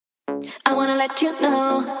I wanna let you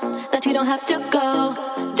know that you don't have to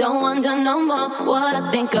go. Don't wonder no more what I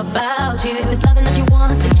think about you. If it's loving that you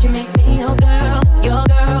want, then you should make me your girl, your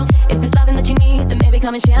girl. If it's loving that you need, then maybe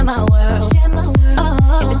come and share my world.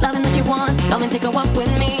 Oh, if it's loving that you want, come and take a walk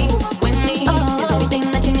with me, with me. It's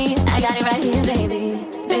everything that you need, I got it right here, baby,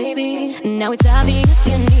 baby. Now it's obvious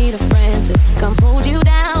you need a friend to come hold you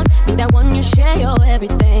down. Be that one you share your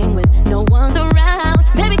everything with, no one's around.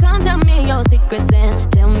 Baby, come tell me your secrets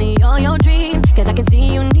and tell me all your dreams, cause I can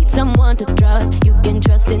see you need someone to trust. You can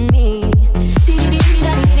trust in me.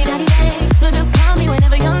 So just call me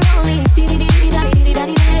whenever you're lonely.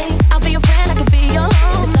 I'll be your friend, I could be your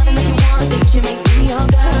home. If it's loving that you want, then you should make me your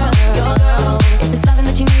girl, your girl. If it's loving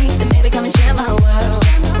that you need, then maybe come and share my world.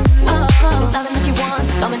 Oh, if it's loving that you want,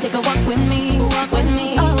 come and take a walk with me, walk with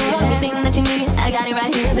me. It's everything that you need, I got it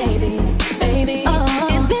right here, baby, baby.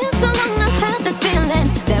 It's been so long, I've had this feeling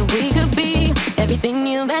that we could be everything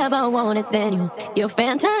you've ever wanted, then you're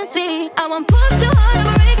fantasy. I won't push too hard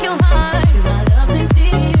to break your heart, cause my love's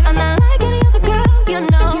sincere. I'm not like any other girl, you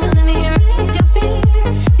know. So let me erase your fears.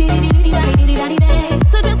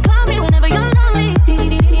 So just call me whenever you're lonely.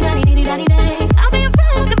 I'll be your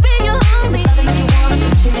friend, I could be your homie. If it's loving that you want,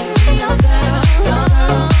 then you should make me your girl, your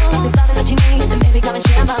girl. If it's loving that you need, then maybe come and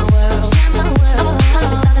share my world. If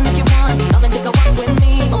it's loving that you want, come and take a walk with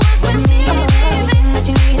me, walk with me. Everything that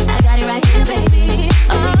you need, I got it right here, baby.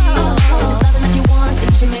 If it's loving that you want, then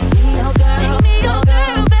you should make me your girl, make me your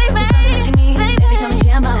girl, baby. If it's loving that you need, baby, come and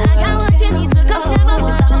share my world. I got what you need, so come share my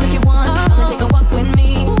world. If it's loving that you want, come and take a walk with me,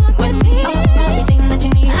 with me. Everything that you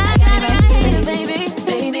need, I got it right here, baby,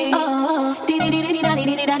 baby.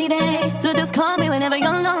 So just call me whenever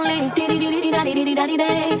you're lonely.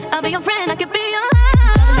 I'll be your friend, I could be your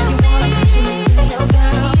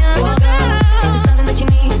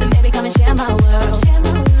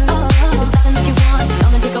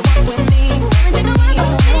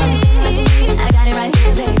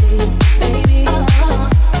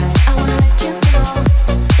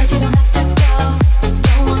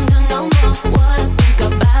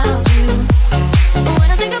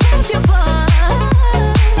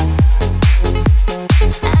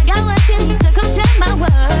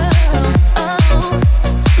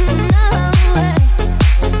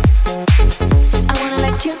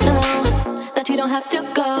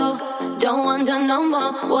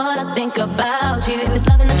what I think about you. If it's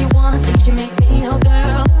loving that you want, then you should make me your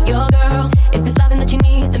girl, your girl. If it's loving that you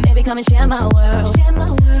need, then maybe come and share my world.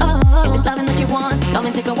 Oh, if it's loving that you want, come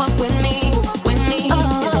and take a walk with me, with me.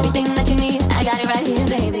 It's everything that you need, I got it right here,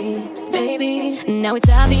 baby, baby. Now it's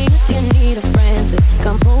obvious you need a friend to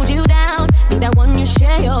come hold you down. Be that one you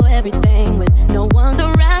share your everything with, no one's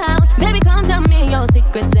around. Baby, come tell me your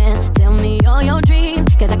secrets and tell me all your dreams,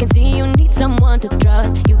 cause I can see you need someone to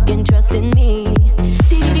trust. You can trust in me.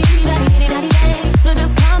 So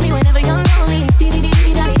just call me whenever you're lonely.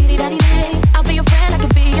 I'll be your friend, I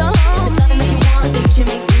could be your home. If it's loving that you want, then you should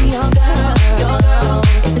make me your girl, your girl.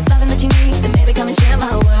 If it's loving that you need, then maybe come and share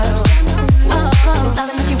my world. Oh, if it's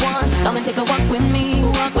loving that you want, come and take a walk with me,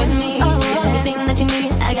 walk with me. Everything that you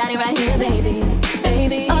need, I got it right here, baby,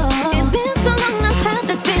 baby. It's been so long, I've had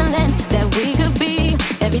this feeling that we could be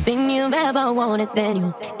everything you've ever wanted,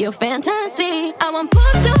 then you're fantasy. I won't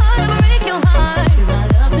push too hard to break your heart, cause my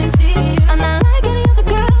love's sincere. I'm not like any other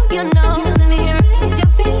girl, you know. So let me erase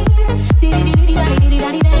your fears.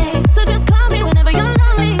 So just call me whenever you're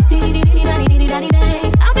lonely.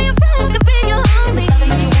 I'll be your friend, I could be your homie. If it's loving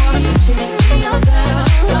that you want, then you should make me your girl,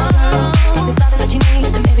 your girl. If it's loving that you need,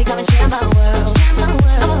 then maybe come and share my world. If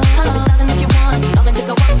it's loving that you want, come and take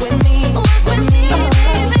a walk with me, walk with me.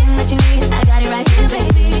 Everything that you need, I got it right here,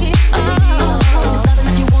 baby. If it's loving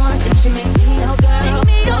that you want, then you should make me your girl, make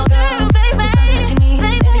me your girl, baby. If it's loving that you need,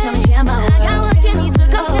 baby, come and share my world. I got what you need, so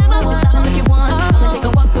come share my world. If it's loving that you want, come and take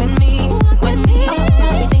a walk with me, with me.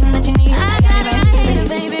 Everything that you need, I got it right here,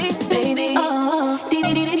 baby, baby.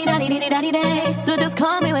 So just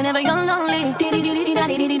call me whenever you're lonely.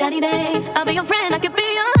 I'll be your friend, I could be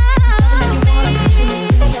your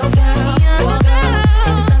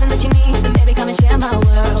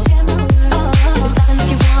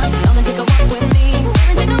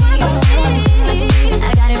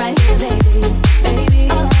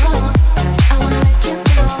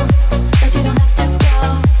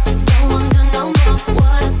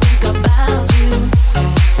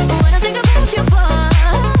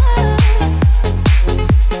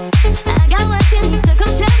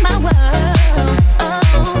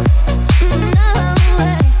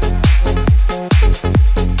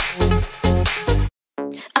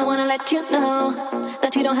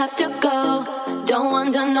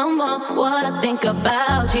what I think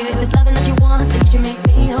about you. If it's loving that you want, then you should make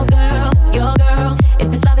me your girl.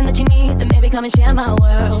 share my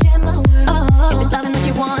world. Oh, if it's loving that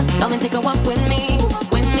you want, come and take a walk with me.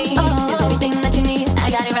 Oh, it's everything that you need, I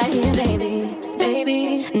got it right here,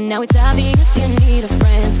 baby. Now it's obvious you need a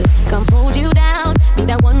friend to come hold you down. Be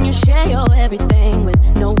that one you share your everything with,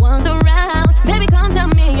 no one's around. Baby, come tell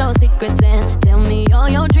me your secrets and tell me all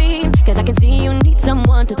your dreams. Cause I can see you need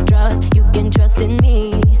someone to trust, you can trust in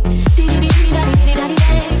me.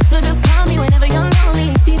 So just call me whenever you're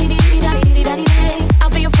lonely. I'll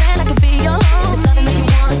be your friend, I could be your home. If it's loving that you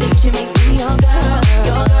want, then you should make me your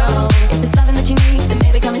girl. If it's loving that you need, then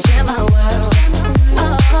maybe come and share my world.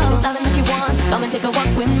 Oh, if it's loving that you want, come and take a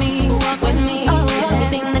walk with me. Oh,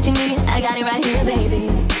 everything that you need, I got it right here, baby.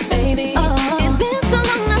 Oh, it's been so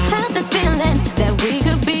long, I've had this feeling that we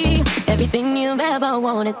could be everything you've ever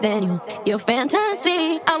wanted. Then you're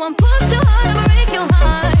fantasy. I won't push too hard to break your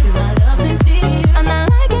heart. 'Cause my love's sincere. I'm not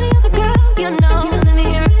like any other girl, you know. So let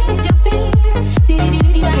me erase your fears.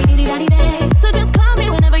 So just call me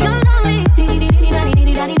whenever you're lonely.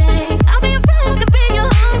 I'll be your friend, I could be your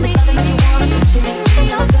homie. If it's loving that you want, you should make me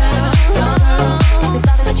your girl. If it's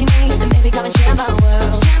loving that you need, then maybe come and share my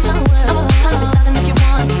world. Oh, if it's loving that you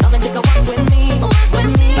want, come and take a walk with me.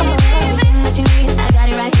 Everything that you need, I got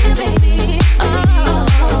it right here, baby. Oh,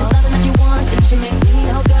 if it's loving that you want, then you should make me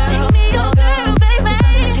your girl. Baby. If it's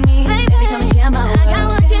loving that you need, baby, come and share my world. I got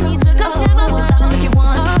what you need, so come share my world. If it's loving that you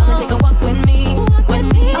want, come and take a walk with me.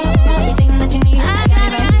 Everything that you need, I got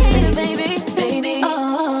it right here, baby.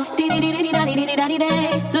 Oh,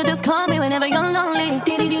 so just call me whenever you're lonely.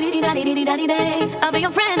 I'll be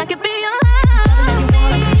your friend, I could be your homie.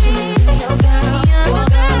 If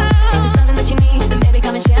it's loving that you need, then baby,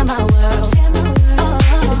 come and share my world. Oh,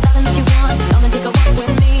 if it's loving that you want, come and take a walk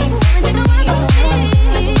with me. Everything that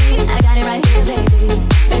you need, I got it right here,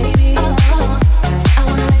 baby. Oh, I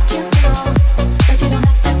wanna let you go, but you don't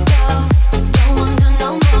have to go. Don't wanna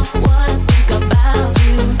know more what I think about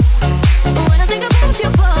you. When I think about you,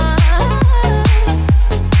 boy,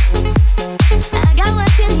 I got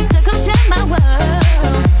what you need, so come share my world.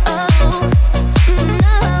 Oh,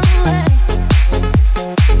 no way.